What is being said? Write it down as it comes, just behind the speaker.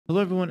Hello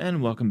everyone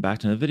and welcome back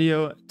to another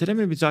video. Today I'm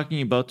going to be talking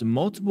about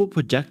multiple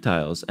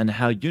projectiles and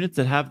how units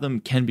that have them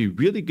can be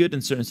really good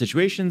in certain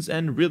situations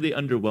and really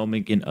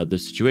underwhelming in other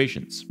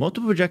situations.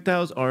 Multiple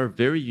projectiles are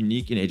very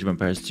unique in Age of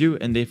Empires 2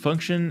 and they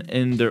function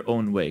in their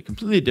own way,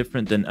 completely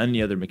different than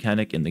any other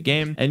mechanic in the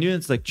game. And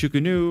units like Chu Ko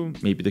Nu,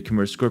 maybe the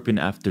Khmer Scorpion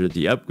after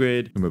the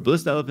upgrade, Khmer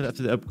Ballista Elephant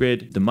after the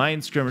upgrade, the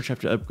Mayan Skirmisher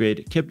after the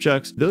upgrade,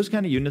 Kipchaks, those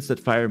kind of units that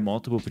fire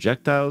multiple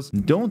projectiles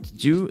don't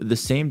do the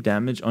same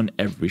damage on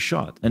every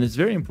shot. And it's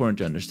very important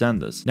to understand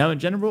this. Now, in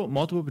general,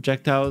 multiple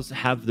projectiles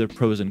have their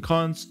pros and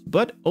cons,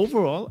 but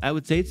overall, I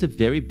would say it's a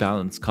very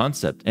balanced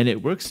concept and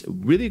it works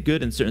really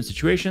good in certain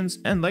situations.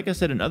 And like I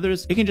said, in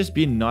others, it can just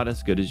be not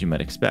as good as you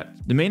might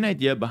expect. The main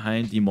idea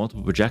behind the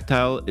multiple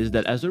projectile is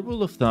that as a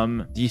rule of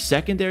thumb, the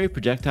secondary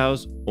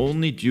projectiles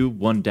only do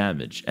 1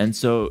 damage. And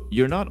so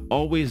you're not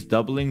always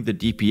doubling the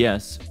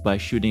DPS by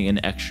shooting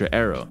an extra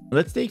arrow.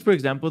 Let's take, for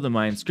example, the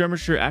Mayan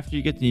Skirmisher after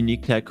you get the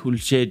unique tech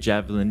Hulche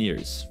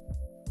Javelineers.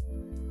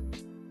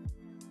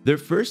 Their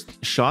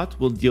first shot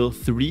will deal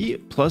 3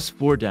 plus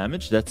 4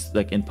 damage. That's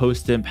like in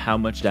post-imp how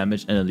much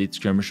damage an elite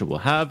skirmisher will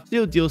have.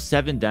 They'll deal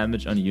 7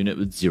 damage on a unit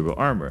with 0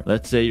 armor.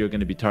 Let's say you're going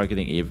to be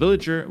targeting a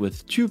villager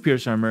with 2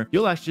 pierce armor.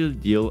 You'll actually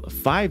deal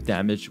 5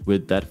 damage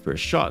with that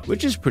first shot,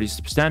 which is pretty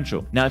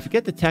substantial. Now, if you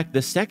get the tech,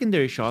 the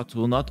secondary shots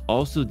will not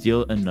also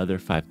deal another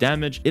 5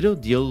 damage. It'll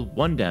deal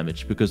 1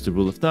 damage because the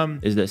rule of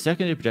thumb is that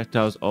secondary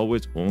projectiles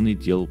always only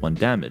deal 1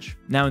 damage.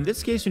 Now, in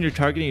this case, when you're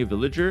targeting a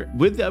villager,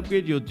 with the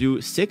upgrade, you'll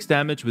do 6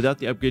 damage. Without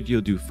the upgrade,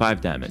 you'll do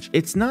 5 damage.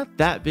 It's not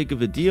that big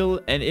of a deal,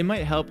 and it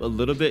might help a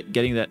little bit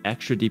getting that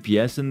extra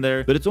DPS in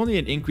there, but it's only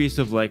an increase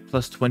of like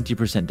plus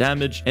 20%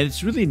 damage, and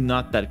it's really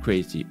not that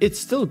crazy. It's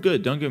still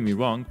good, don't get me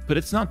wrong, but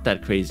it's not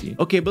that crazy.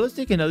 Okay, but let's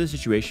take another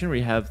situation where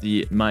you have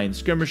the Mayan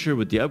Skirmisher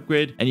with the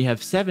upgrade, and you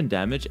have 7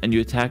 damage, and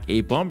you attack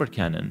a bombard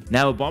cannon.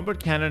 Now, a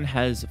bombard cannon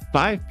has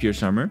 5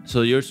 pierce armor,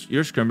 so your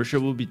skirmisher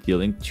will be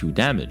dealing 2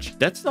 damage.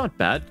 That's not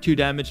bad. 2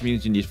 damage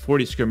means you need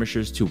 40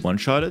 skirmishers to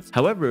one-shot it.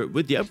 However,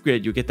 with the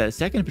upgrade, you get that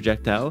second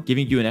projectile,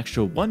 giving you an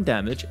extra 1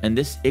 damage, and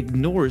this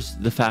ignores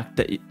the fact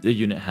that the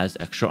unit has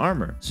extra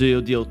armor. So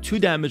you'll deal 2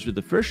 damage with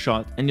the first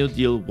shot, and you'll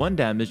deal 1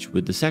 damage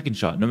with the second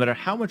shot. No matter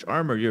how much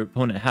armor your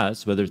opponent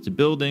has, whether it's a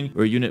building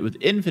or a unit with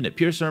infinite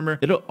pierce armor,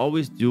 it'll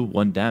always do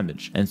 1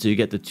 damage. And so you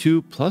get the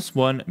 2 plus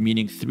 1,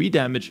 meaning 3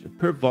 damage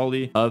per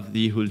volley of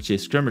the Hulche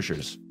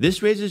Skirmishers.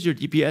 This raises your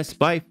DPS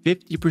by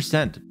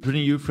 50%,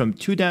 putting you from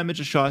 2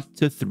 damage a shot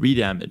to 3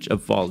 damage a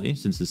volley,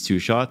 since it's 2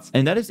 shots.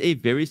 And that is a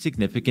very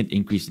significant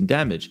increase in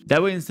damage.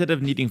 That way, instead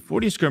of needing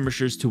 40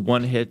 skirmishers to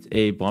one-hit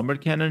a bombard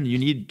cannon, you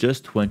need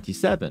just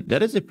 27.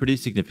 That is a pretty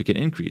significant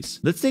increase.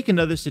 Let's take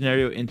another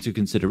scenario into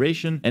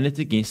consideration, and it's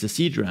against a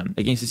siege ram.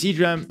 Against a siege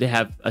ram, they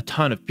have a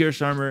ton of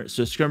pierce armor,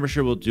 so a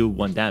skirmisher will do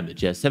 1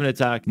 damage. Yeah, 7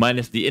 attack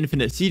minus the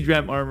infinite siege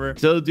ram armor,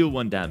 so it'll do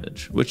 1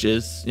 damage, which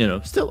is, you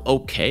know, still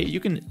okay. You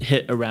can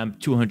hit a ram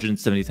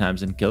 270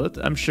 times and kill it.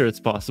 I'm sure it's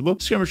possible.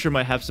 Skirmisher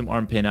might have some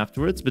arm pain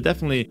afterwards, but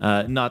definitely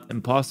not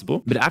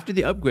impossible. But after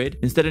the upgrade,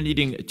 instead of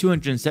needing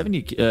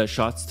 270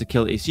 shots to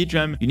kill a siege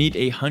ram, you need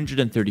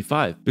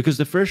 135, because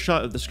the first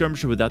shot of the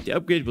skirmisher without the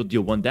upgrade will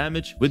deal 1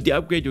 damage. With the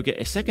upgrade, you'll get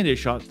a secondary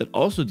shot that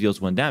also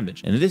deals 1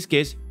 damage. And in this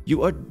case,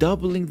 you are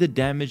doubling the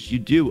damage you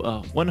do,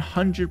 a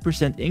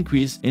 100%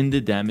 increase in the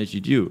damage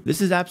you do.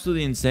 This is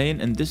absolutely insane,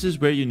 and this is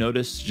where you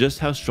notice just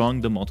how strong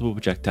the multiple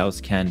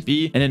projectiles can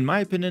be. And in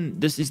my opinion,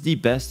 this is the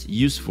best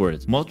use for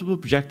it. Multiple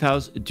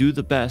projectiles do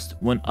the best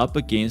when up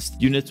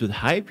against units with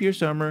high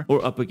pierce armor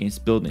or up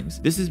against buildings.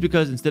 This is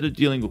because instead of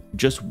dealing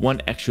just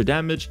 1 extra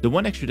damage, the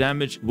 1 extra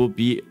damage will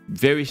be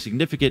very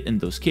significant in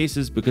those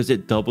cases because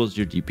it doubles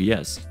your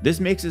DPS. This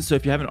makes it so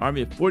if you have an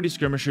army of 40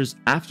 skirmishers,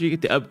 after you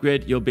get the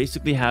upgrade, you'll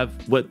basically have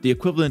what the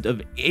equivalent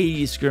of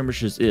 80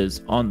 skirmishers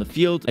is on the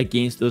field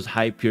against those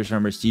high pierce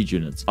armor siege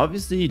units.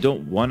 Obviously, you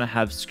don't want to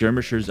have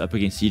skirmishers up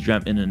against siege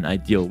ram in an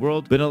ideal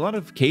world, but in a lot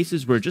of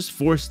cases, we're just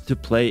forced to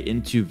play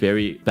into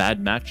very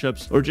bad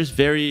matchups or just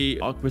very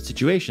awkward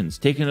situations.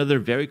 Take another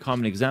very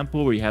common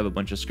example where you have a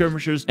bunch of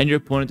skirmishers and your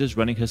opponent is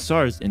running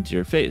hussars into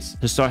your face.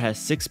 Hussar has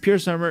 6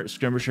 pierce armor,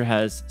 skirmisher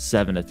has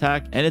 7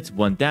 attack, and it's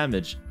 1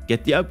 damage.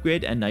 Get the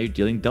upgrade, and now you're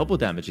dealing double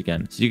damage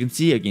again. So you can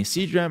see against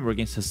siege ram or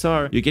against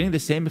hussar, you're getting the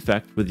same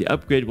effect where the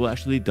upgrade will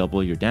actually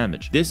double your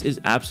damage. This is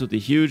absolutely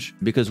huge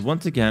because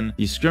once again,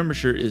 the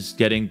skirmisher is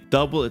getting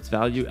double its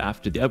value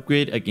after the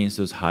upgrade against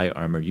those high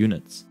armor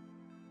units.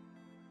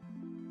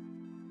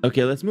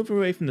 Okay, let's move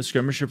away from the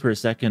skirmisher for a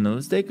second and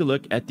let's take a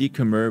look at the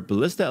Khmer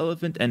Ballista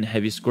Elephant and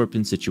Heavy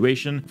Scorpion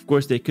situation. Of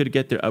course, they could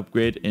get their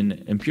upgrade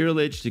in Imperial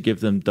Age to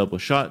give them double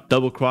shot,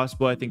 double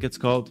crossbow I think it's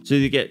called. So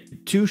you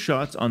get 2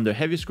 shots on their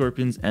Heavy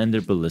Scorpions and their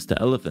Ballista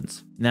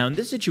Elephants. Now in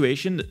this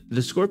situation,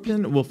 the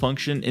Scorpion will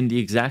function in the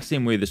exact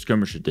same way the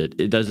Skirmisher did.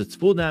 It does its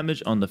full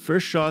damage on the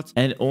first shot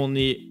and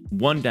only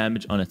 1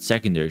 damage on its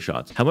secondary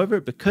shot. However,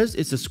 because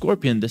it's a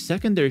Scorpion, the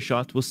secondary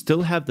shot will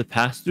still have the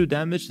pass-through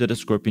damage that a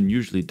Scorpion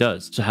usually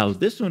does. So how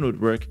this one would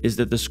work is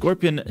that the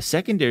Scorpion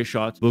secondary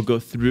shot will go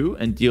through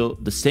and deal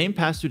the same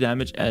pass-through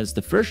damage as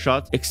the first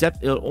shot,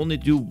 except it'll only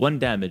do 1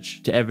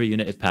 damage to every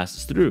unit it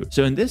passes through.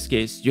 So in this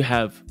case, you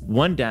have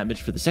 1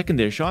 damage for the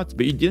secondary shot,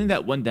 but you're dealing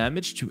that 1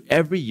 damage to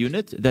every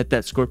unit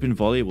that Scorpion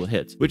volley will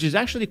hit, which is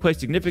actually quite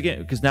significant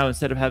because now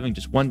instead of having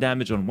just 1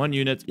 damage on 1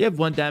 unit, you have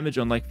 1 damage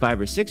on like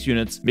 5 or 6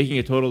 units, making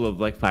a total of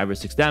like 5 or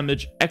 6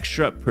 damage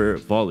extra per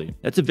volley.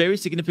 That's a very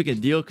significant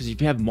deal because if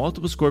you have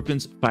multiple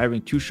Scorpions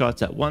firing 2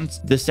 shots at once,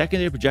 the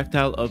secondary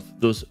projectile of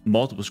those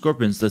multiple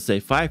Scorpions, let's say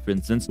 5 for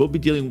instance, will be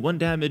dealing 1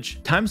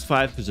 damage times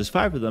 5 because there's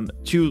 5 of them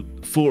to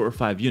 4 or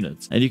 5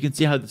 units. And you can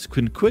see how this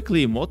can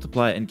quickly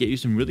multiply and get you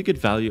some really good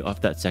value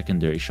off that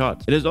secondary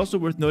shot. It is also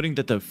worth noting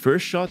that the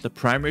first shot, the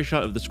primary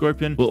shot of the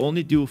Scorpion, will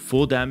only do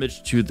full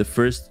damage to the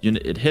first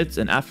unit it hits,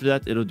 and after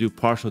that it'll do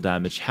partial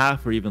damage,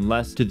 half or even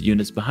less, to the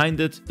units behind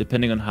it,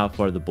 depending on how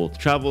far the bolt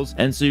travels.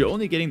 And so you're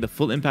only getting the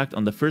full impact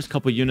on the first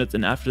couple units,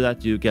 and after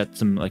that you get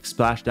some like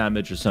splash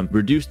damage or some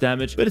reduced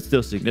damage, but it's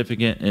still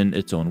significant in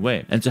its own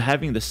way. And so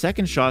having the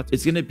second shot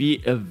is going to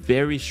be a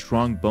very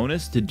strong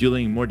bonus to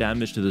dealing more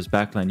damage to those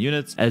backline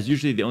units, as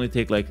usually they only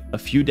take like a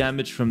few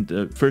damage from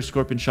the first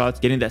Scorpion shots.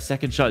 Getting that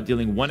second shot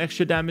dealing 1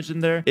 extra damage in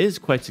there is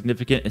quite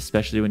significant,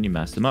 especially when you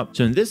mass them up.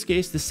 So in this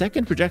case, the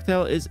second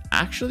projectile is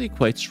actually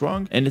quite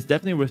strong, and it's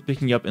definitely worth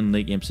picking up in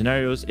late game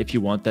scenarios if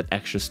you want that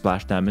extra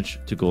splash damage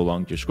to go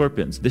along with your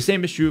Scorpions. The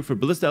same is true for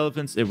Ballista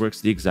Elephants. It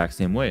works the exact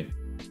same way.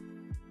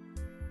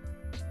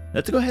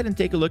 Let's go ahead and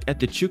take a look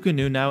at the Chu Ko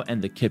Nu now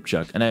and the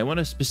Kipchak, and I want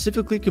to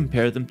specifically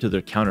compare them to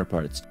their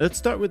counterparts. Let's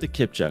start with the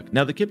Kipchak.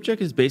 Now the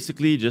Kipchak is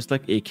basically just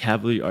like a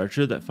cavalry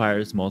archer that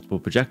fires multiple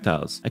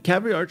projectiles. A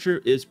cavalry archer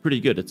is pretty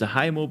good. It's a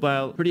high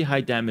mobile, pretty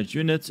high damage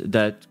unit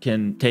that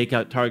can take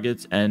out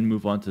targets and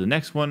move on to the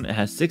next one. It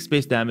has 6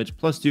 base damage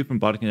plus 2 from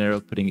Bodkin Arrow,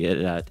 putting it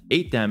at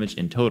 8 damage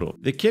in total.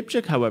 The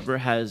Kipchak, however,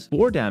 has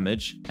 4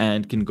 damage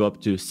and can go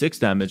up to 6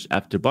 damage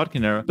after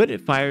Bodkin Arrow, but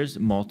it fires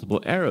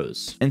multiple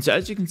arrows. And so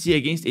as you can see,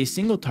 against a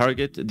single target,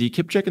 the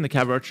Kipchak and the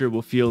Cav Archer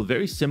will feel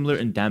very similar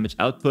in damage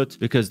output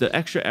because the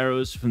extra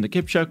arrows from the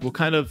Kipchak will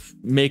kind of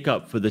make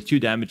up for the 2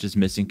 damages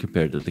missing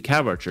compared to the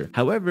Cav Archer.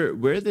 However,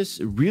 where this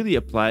really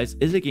applies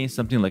is against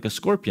something like a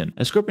Scorpion.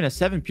 A Scorpion has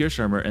 7 pierce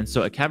armor, and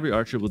so a Cavalry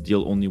Archer will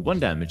deal only 1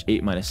 damage.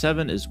 8 minus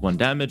 7 is 1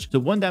 damage, so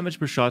 1 damage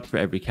per shot for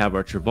every Cav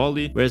Archer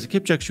volley, whereas a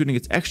Kipchak shooting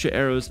its extra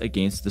arrows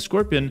against the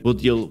Scorpion will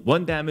deal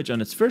 1 damage on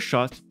its first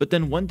shot, but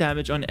then 1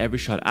 damage on every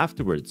shot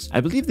afterwards.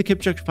 I believe the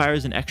Kipchak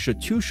fires an extra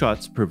 2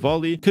 shots per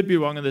volley. Could be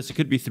wrong on this, it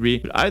could be 3,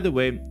 but either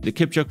way, the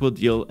Kipchak will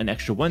deal an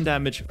extra 1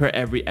 damage per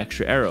every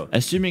extra arrow.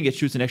 Assuming it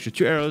shoots an extra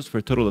 2 arrows for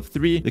a total of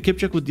 3, the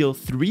Kipchak will deal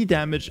 3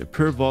 damage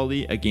per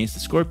volley against the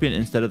Scorpion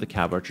instead of the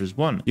Cav Archer's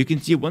 1. You can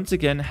see once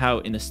again how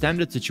in a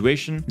standard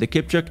situation, the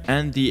Kipchak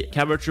and the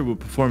Cav Archer will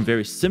perform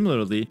very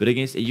similarly, but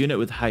against a unit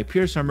with high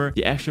pierce armor,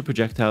 the extra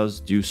projectiles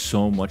do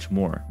so much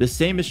more. The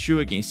same is true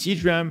against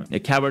Siege Ram. A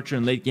Cav Archer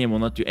in late game will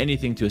not do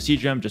anything to a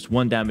Siege Ram, just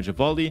 1 damage a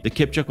volley. The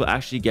Kipchak will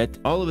actually get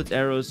all of its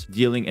arrows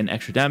dealing an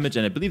extra damage,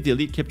 and I believe the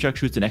elite Kipchak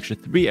shoots an extra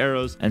 3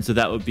 arrows, and so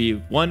that would be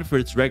 1 for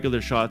its regular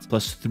shots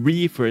plus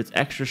 3 for its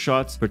extra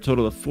shots for a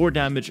total of 4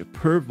 damage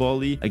per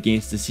volley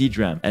against the Siege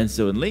Ram. And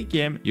so in late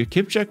game, your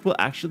Kipchak will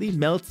actually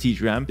melt Siege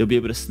Ram. They'll be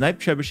able to snipe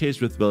trebuchets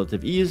with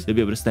relative ease. They'll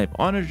be able to snipe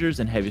onagers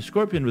and heavy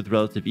Scorpion with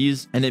relative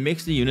ease, and it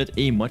makes the unit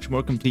a much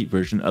more complete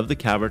version of the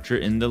Cav Archer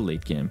in the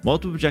late game.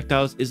 Multiple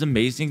projectiles is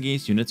amazing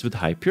against units with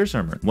high pierce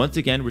armor. Once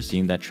again, we're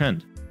seeing that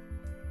trend.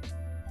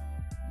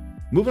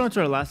 Moving on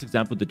to our last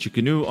example, the Chu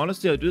Ko Nu.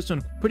 Honestly, I'll do this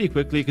one pretty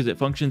quickly because it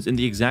functions in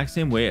the exact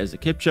same way as the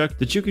Kipchak.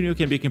 The Chu Ko Nu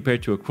can be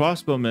compared to a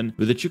crossbowman,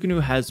 where the Chu Ko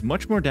Nu has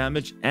much more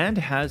damage and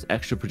has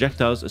extra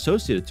projectiles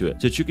associated to it.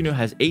 So Chu Ko Nu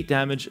has 8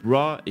 damage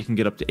raw. You can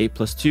get up to 8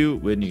 plus 2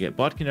 when you get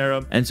Bodkin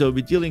Arrow. And so it'll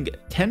be dealing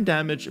 10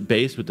 damage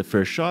base with the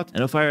first shot, and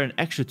it'll fire an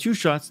extra 2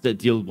 shots that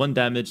deal 1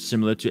 damage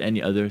similar to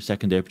any other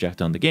secondary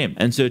projectile in the game.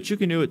 And so Chu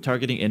Ko Nu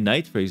targeting a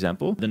knight, for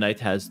example, the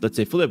knight has, let's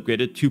say, fully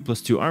upgraded 2 plus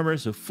 2 armor,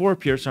 so 4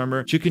 pierce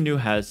armor. Chu Ko Nu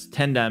has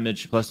 10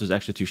 damage plus those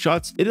extra 2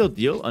 shots. It'll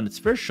deal on its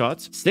first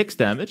shots 6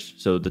 damage,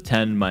 so the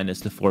 10 minus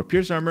the 4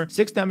 pierce armor,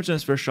 6 damage on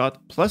its first shot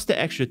plus the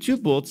extra 2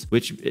 bolts,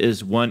 which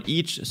is 1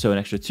 each, so an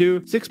extra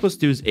 2. 6 plus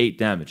 2 is 8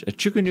 damage. A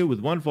Chu Ko Nu with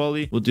 1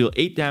 volley will deal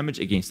 8 damage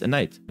against a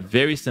knight.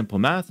 Very simple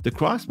math. The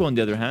crossbow, on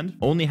the other hand,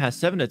 only has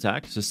 7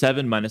 attack, so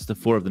 7 minus the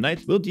 4 of the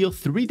knight will deal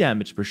 3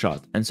 damage per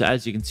shot. And so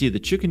as you can see, the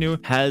Chu Ko Nu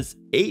has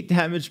 8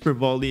 damage per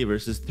volley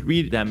versus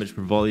 3 damage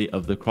per volley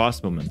of the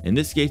crossbowman. In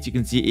this case, you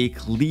can see a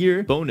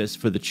clear bonus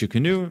for the Chu Ko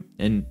Nu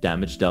in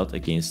damage dealt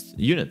against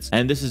units.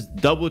 And this is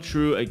double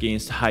true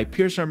against high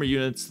pierce armor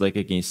units, like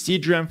against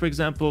Siege Ram, for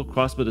example.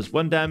 Crossbow does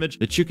 1 damage.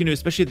 The Chu Ko Nu,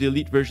 especially the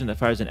elite version that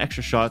fires an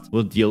extra shot,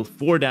 will deal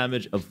 4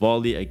 damage of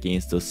volley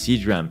against those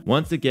Siege Ram.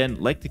 Once again,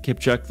 like the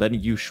Kipchak,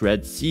 letting you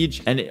shred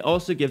siege, and it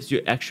also gives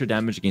you extra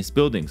damage against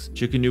buildings.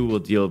 Chu Ko Nu will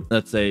deal,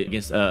 let's say,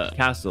 against a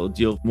castle,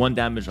 deal 1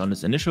 damage on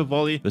its initial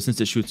volley, but since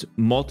it shoots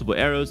multiple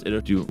arrows,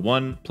 it'll do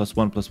 1 +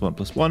 1 + 1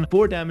 + 1,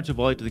 4 damage of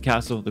volley to the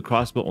castle. The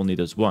crossbow only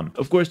does 1.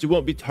 Of course, you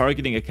won't be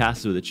targeting a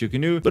castle with a Chu Ko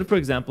Nu, but for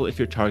example, if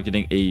you're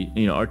targeting a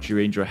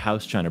archery range or a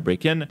house trying to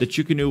break in, the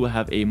Chu Ko Nu will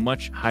have a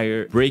much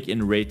higher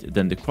break-in rate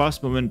than the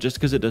crossbowman, just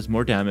because it does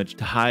more damage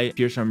to high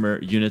pierce armor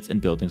units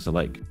and buildings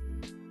alike.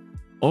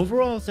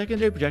 Overall,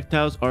 secondary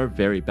projectiles are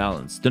very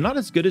balanced. They're not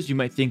as good as you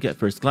might think at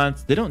first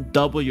glance. They don't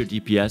double your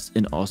DPS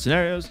in all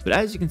scenarios, but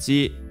as you can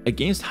see,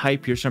 against high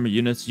pierce armor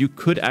units, you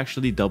could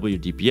actually double your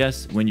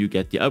DPS when you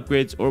get the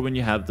upgrades or when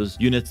you have those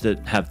units that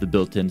have the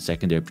built-in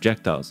secondary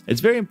projectiles. It's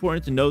very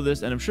important to know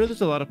this, and I'm sure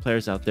there's a lot of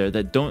players out there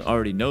that don't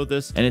already know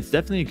this, and it's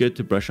definitely good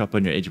to brush up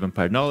on your Age of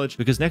Empire knowledge,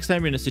 because next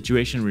time you're in a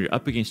situation where you're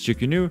up against Chu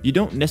Ko Nu, you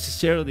don't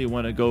necessarily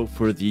want to go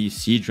for the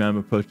Siege Ram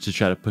approach to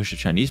try to push a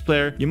Chinese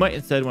player. You might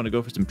instead want to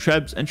go for some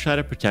Trebs and try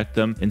to protect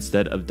them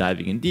instead of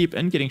diving in deep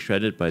and getting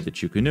shredded by the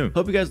Chu Ko Nu.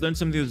 Hope you guys learned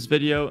something with this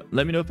video.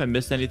 Let me know if I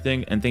missed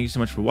anything, and thank you so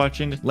much for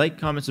watching. Like,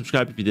 comment,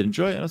 subscribe if you did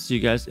enjoy, and I'll see you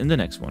guys in the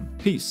next one.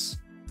 Peace.